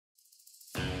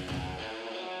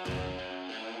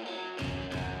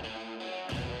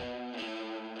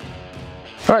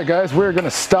All right, guys, we're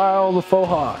gonna style the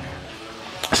Fauxhawk.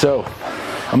 So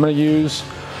I'm gonna use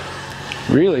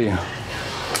really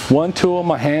one tool,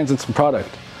 my hands, and some product.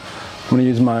 I'm gonna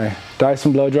use my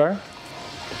Dyson blow dryer,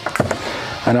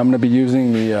 and I'm gonna be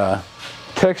using the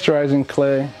texturizing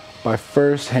clay by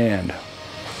First Hand.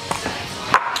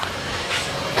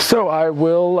 So I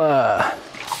will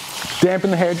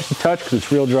dampen the hair just a touch because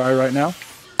it's real dry right now.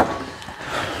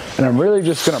 And I'm really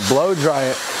just gonna blow dry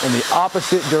it in the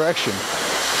opposite direction.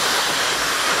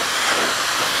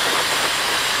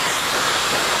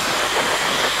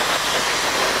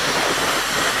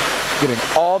 Getting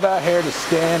all that hair to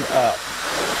stand up.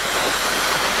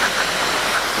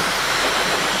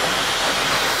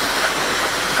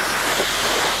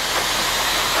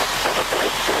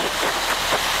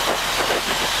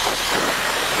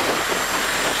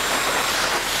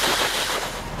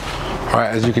 All right,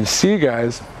 as you can see,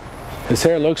 guys, his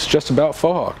hair looks just about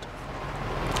faux-hawked.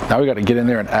 Now we got to get in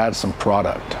there and add some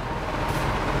product.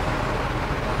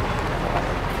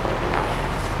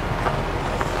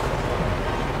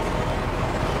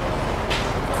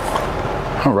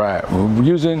 All right, we're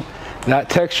using that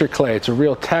texture clay. It's a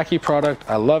real tacky product.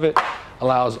 I love it.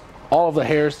 Allows all of the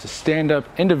hairs to stand up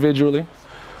individually,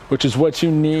 which is what you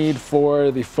need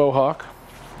for the Fauxhawk.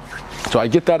 So I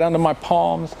get that under my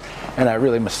palms and I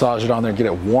really massage it on there, get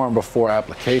it warm before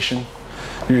application.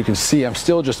 And you can see I'm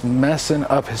still just messing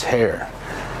up his hair.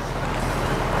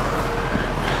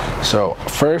 So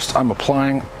first I'm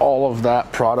applying all of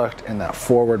that product in that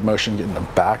forward motion, getting the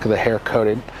back of the hair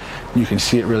coated. You can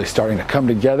see it really starting to come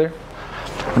together.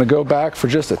 I'm gonna go back for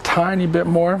just a tiny bit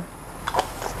more,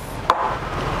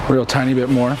 real tiny bit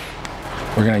more.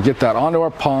 We're gonna get that onto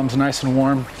our palms nice and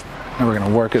warm, and we're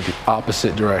gonna work it the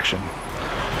opposite direction.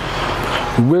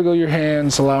 Wiggle your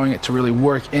hands, allowing it to really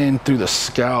work in through the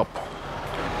scalp.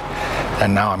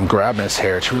 And now I'm grabbing his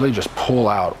hair to really just pull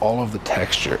out all of the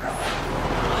texture.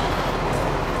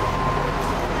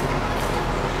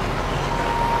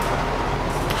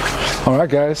 All right,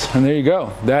 guys, and there you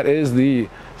go. That is the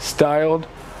styled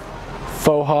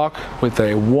Fauxhawk with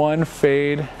a 1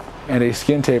 fade and a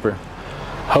skin taper.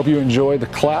 Hope you enjoyed the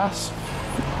class.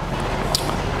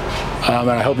 And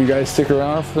I hope you guys stick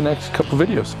around for the next couple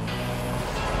videos.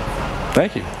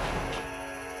 Thank you.